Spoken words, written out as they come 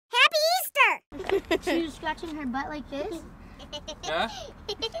She was scratching her butt like this. Yeah?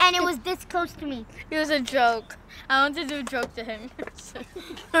 And it was this close to me. It was a joke. I wanted to do a joke to him.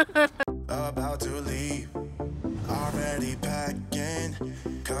 About to leave, already packing.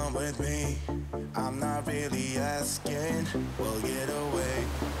 Come with me, I'm not really asking. We'll get away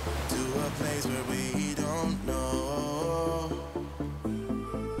to a place where we don't know.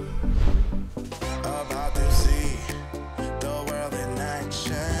 About to see the world in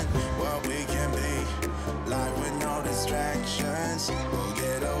action, what we can be, life with no distractions. We'll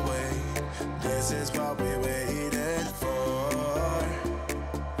get away, this is what we waited for.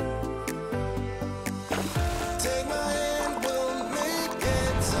 Take my hand, we'll make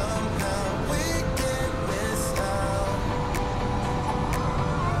it somehow. We can't miss out.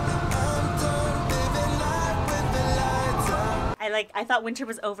 I'm done living life with the lights out. I thought winter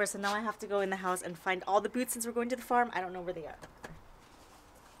was over, so now I have to go in the house and find all the boots since we're going to the farm. I don't know where they are.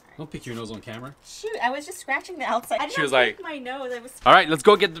 Don't pick your nose on camera. Shoot, I was just scratching the outside. I didn't She was pick like, my nose. I was. All right, let's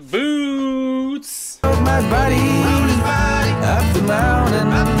go get the boots. My body, up the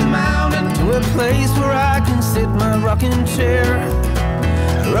mountain, to a place where I can sit my rocking chair.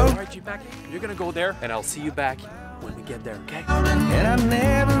 All right, G-Pack, you're gonna go there, and I'll see you back when we get there, okay? And I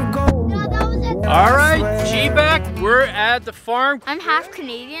never go. All right, G-Pack, we're at the farm. I'm half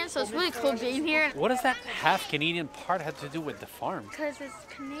Canadian, so it's really cool being here. What does that half Canadian part have to do with the farm? Because it's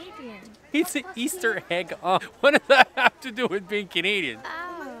Canadian. It's an Easter egg. What does that have to do with being Canadian?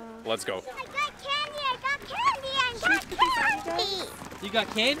 Oh. Let's go. I got candy, I got candy, I got candy. You got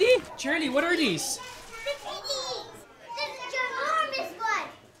candy? Charlie, what are these? This is your enormous one.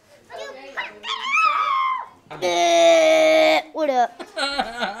 What up?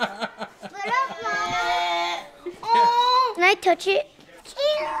 What up, Mama? Oh, can I touch it? Cute.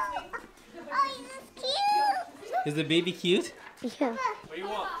 Oh, it's cute. Is the baby cute? Yeah. What do you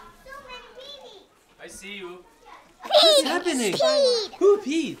want? So many babies. I see you. What's happening? Peed. Who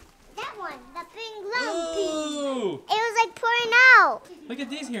peed? That one, the pink lump peed. Oh, It was like pouring out. look at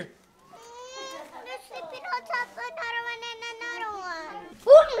these here. They're sleeping on top of another one and another one.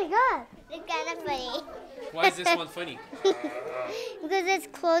 Oh my god. It's kind of funny. Why is this one funny? Because it's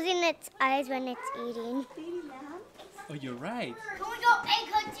closing its eyes when it's eating. Oh, you're right. Can we go egg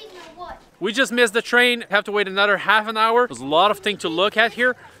hunting or what? We just missed the train. Have to wait another half an hour. There's a lot of things to look at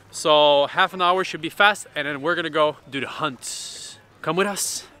here. So half an hour should be fast, and then we're gonna go do the hunt. Come with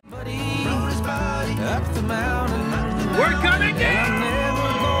us. Up the mountain, We're coming in!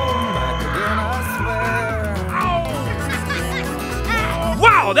 never going back again, I swear.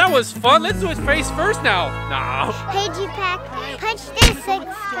 Wow, that was fun. Let's do his face first now. No. Hey G-Pack, punch this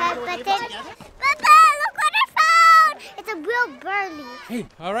subscribe button. Papa, look what I found! It's a real burly. Hey,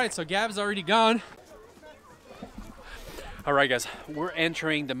 all right, so Gab's already gone. All right, guys, we're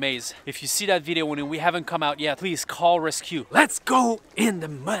entering the maze. If you see that video when we haven't come out yet, please call rescue. Let's go in the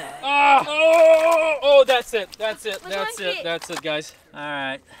mud. Oh, that's it. That's it. That's it. That's it, guys. All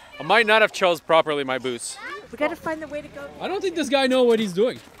right. I might not have chose properly my boots. We gotta find the way to go. I don't think this guy knows what he's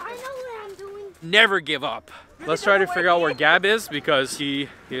doing. I know what I'm doing. Never give up. Let's try to figure out where Gab is because he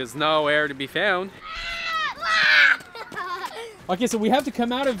is nowhere to be found. Okay, so we have to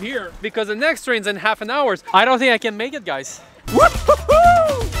come out of here because the next train's in half an hour. I don't think I can make it, guys.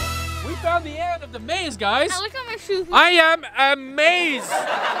 Woo-hoo-hoo! We found the end of the maze, guys. I look at my shoes. I am amazed.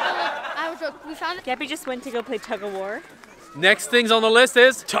 I was joking. We found it. Gabby just went to go play tug of war. Next things on the list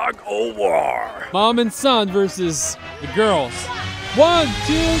is tug of war. Mom and son versus the girls. 1, 2,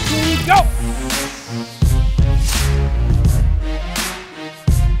 3, go!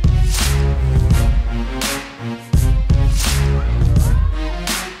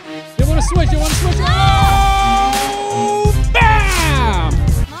 Switch, you want to switch? Oh! Bam!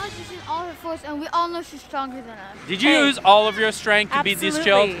 Mom's using all her force, and we all know she's stronger than us. Did you use all of your strength to beat these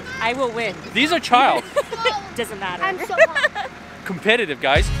children? I will win. These are child. Doesn't matter. I'm so hot. Competitive,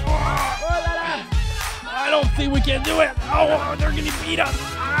 guys. I don't think we can do it. Oh, they're gonna beat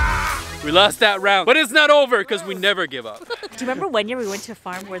us. We lost that round, but it's not over because we never give up. Do you remember one year we went to a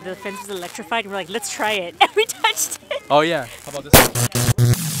farm where the fence was electrified and we're like, let's try it, and we touched it? Oh yeah. How about this?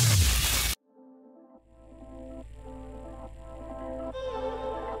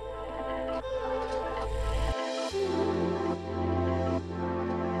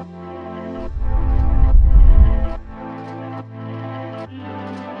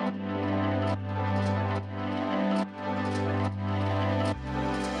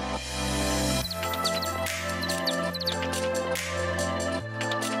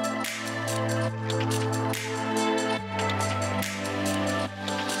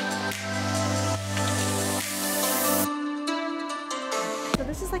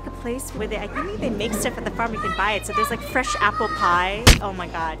 like a place where I think they make stuff at the farm. You can buy it. So there's like fresh apple pie. Oh my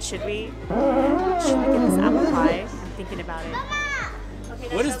God, should we get this apple pie? I'm thinking about it.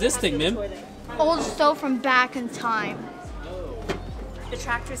 Okay, What is this thing, Mim? Old stove from back in time. The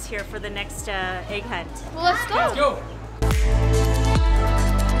tractor's here for the next egg hunt. Well, let's go. Let's go.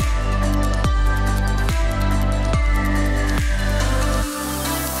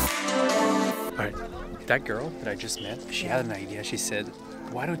 All right, that girl that I just met, she had an idea. She said,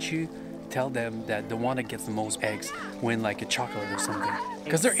 why don't you tell them that the one that gets the most eggs win like a chocolate or something?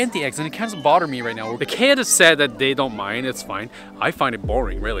 Because they're empty eggs and it kind of bother me right now. The kid has said that they don't mind, it's fine. I find it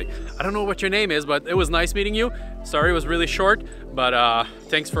boring, really. I don't know what your name is, but it was nice meeting you. Sorry it was really short, but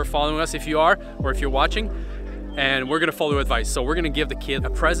thanks for following us if you are, or if you're watching. And we're gonna follow advice. So we're gonna give the kid a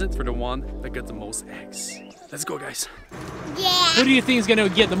present for the one that gets the most eggs. Let's go, guys. Yeah. Who do you think is gonna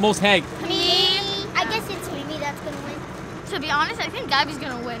get the most egg? Me. I guess it's Mimi that's gonna win. To be honest, I think Gabby's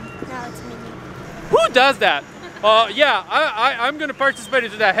gonna win. No, it's Mimi. Who does that? Yeah, I'm gonna participate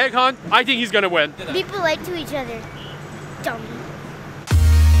into that egg hunt. I think he's gonna win. Be polite to each other. Dummy.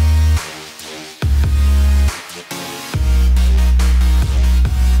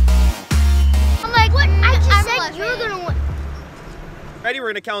 I'm like, what? I just I'm said like, you were gonna win. Ready? We're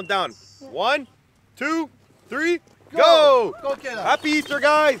gonna count down. 1, 2, 3, go! Go get us. Happy Easter,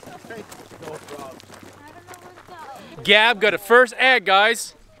 guys! Gab got a first egg,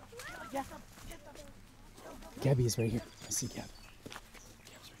 guys. Gabby is right here. I see Gab.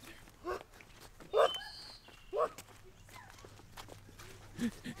 Gab's right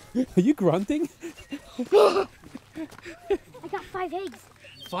there. Are you grunting? I got 5 eggs.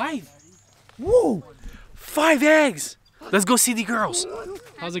 5? Whoa! 5 eggs! Let's go see the girls.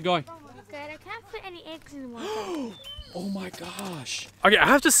 How's it going? Good. I can't put any eggs in one. Oh my gosh. Okay, I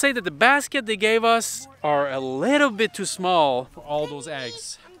have to say that the basket they gave us are a little bit too small for all those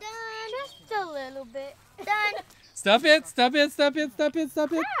eggs. I'm done. Just a little bit. Done. Stop it, stop it, stop it, stop it,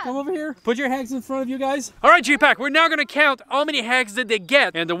 stop it. Come over here. Put your eggs in front of you guys. All right, G-Pack, we're now gonna count how many eggs did they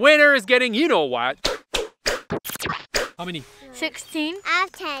get. And the winner is getting, you know what. How many? 16. I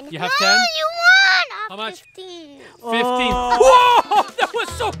have 10. You have no, 10? you won! I have How much? 15. 15. Whoa, that was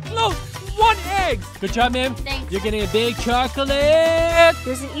so close. 1 egg. Good job, ma'am. Thanks. You're getting a big chocolate.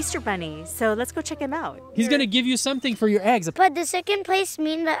 There's an Easter bunny, so let's go check him out. He's gonna give you something for your eggs. But the second place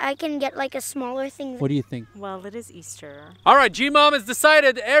mean that I can get like a smaller thing. What do you think? Well, it is Easter. All right, G-Mom has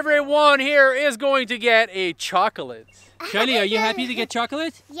decided everyone here is going to get a chocolate. Shelly, are you happy to get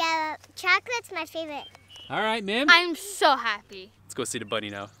chocolate? Yeah, chocolate's my favorite. All right, ma'am. I'm so happy. Let's go see the bunny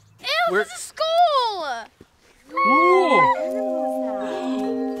now. Ew, We're- it's a skull. Whoa!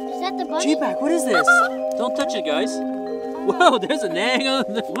 Is that the bunny? G-Pack, what is this? Don't touch it, guys. Whoa, there's an egg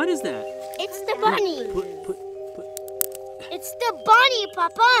on the... What is that? It's the bunny. Put. It's the bunny,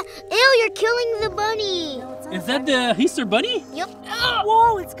 Papa. Ew, you're killing the bunny. Is that the Easter bunny? Yep.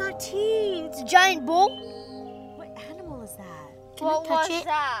 Whoa, it's got teeth. It's a giant bull. What animal is that? Can I touch it?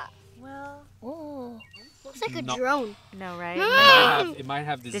 that? Well, Oh, looks like a No. drone. no, right? It might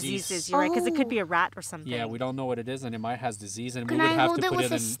have disease. Diseases, you're right, because it could be a rat or something. Yeah, we don't know what it is, and it might have disease, and Can we would I have hold to it put with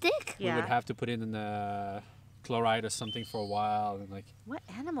it a in. stick? We Yeah. would have to put it in chloride or something for a while, and like What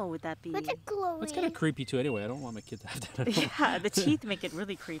animal would that be? What's a glory? it's kind of creepy too. Anyway, I don't want my kid to have that. At all. Yeah, the teeth make it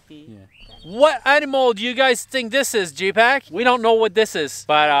really creepy. Yeah. What animal do you guys think this is, G-Pack? We don't know what this is,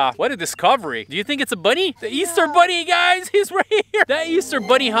 but what a discovery. Do you think it's a bunny? The Easter bunny, guys, he's right here. That Easter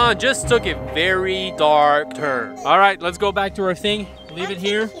bunny hunt just took a very dark turn. All right, let's go back to our thing. Leave it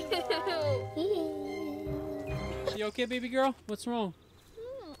here. You okay, baby girl? What's wrong?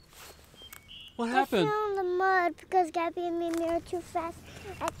 What I happened? fell in the mud because Gabby and Mimi are too fast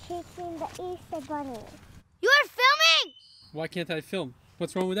at chasing the Easter bunny. You are filming! Why can't I film?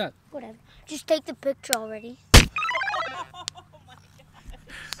 What's wrong with that? Whatever. Just take the picture already.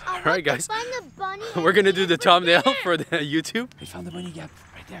 All right, guys. Find the bunny. We're gonna do the thumbnail for the YouTube. We found the bunny, Gab,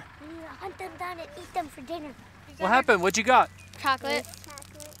 right there. Hunt them down and eat them for dinner. What happened? What you got? Chocolate.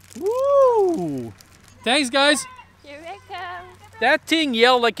 Woo! Thanks, guys. Here it comes. That thing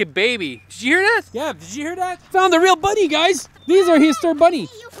yelled like a baby. Did you hear that? Yeah, did you hear that? Found the real bunny, guys. These are Easter bunny. Eat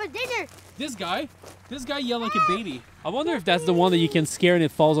you for dinner. This guy yelled like a baby. I wonder if that's the one that you can scare and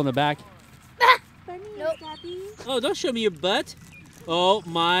it falls on the back. Nope. Oh, don't show me your butt. Oh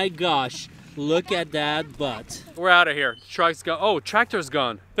my gosh. Look at that butt. We're out of here. Truck's gone. Oh, tractor's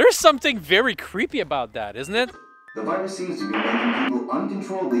gone. There's something very creepy about that, isn't it? The virus seems to be making people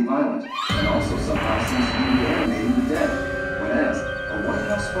uncontrollably violent, and also somehow seems to be reanimating the dead. When asked, a White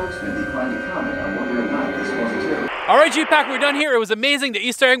House spokesman declined to comment on whether or not this was true. All right, G-Pack, we're done here. It was amazing. The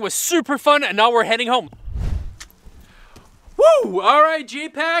Easter egg was super fun, and now we're heading home. Woo! All right,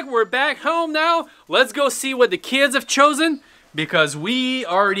 G-Pack, we're back home now. Let's go see what the kids have chosen because we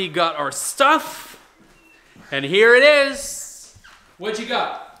already got our stuff. And here it is. What you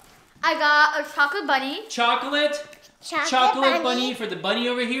got? I got a chocolate bunny. Chocolate bunny for the bunny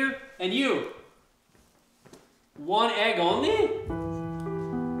over here. And you? One egg only?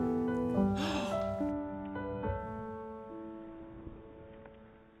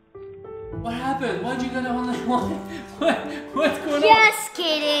 What happened? Why'd you get only one? What's going on? Just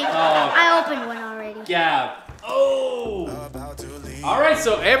kidding. I opened one already. Gab. Oh! Alright,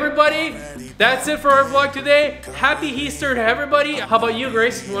 so everybody, that's it for our vlog today. Happy Easter to everybody. How about you,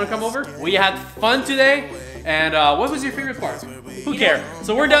 Grace? You want to come over? We had fun today. And what was your favorite part? Who cares?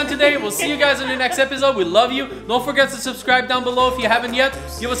 So we're done today. We'll see you guys in the next episode. We love you. Don't forget to subscribe down below if you haven't yet.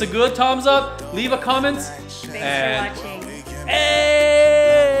 Give us a good thumbs up. Leave a comment. Thanks for watching.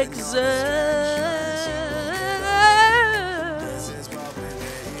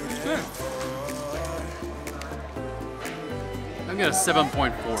 I'm getting a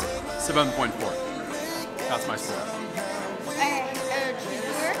 7.4. 7.4. That's my score.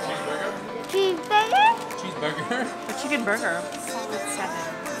 Cheeseburger? Cheeseburger. A chicken burger. Solid 7.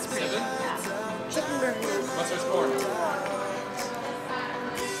 That's pretty good. Yeah. Chicken burger. What's your score?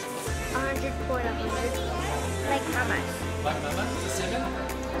 100 for 100. Like how much? Like Mama? Is it 7?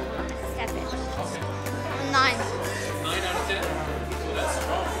 7. Okay. 9. 9 out of 10. So that's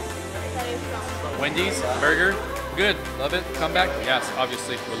strong. Wendy's burger. Good. Love it. Come back? Yes,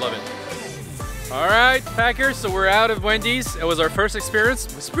 obviously. We love it. All right, Packers. So we're out of Wendy's. It was our first experience.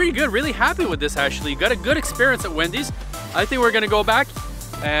 It was pretty good. Really happy with this, actually. Got a good experience at Wendy's. I think we're going to go back.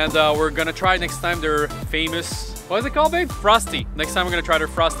 And we're going to try next time their famous... What is it called, babe? Frosty. Next time we're going to try their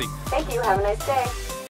Frosty. Thank you. Have a nice day.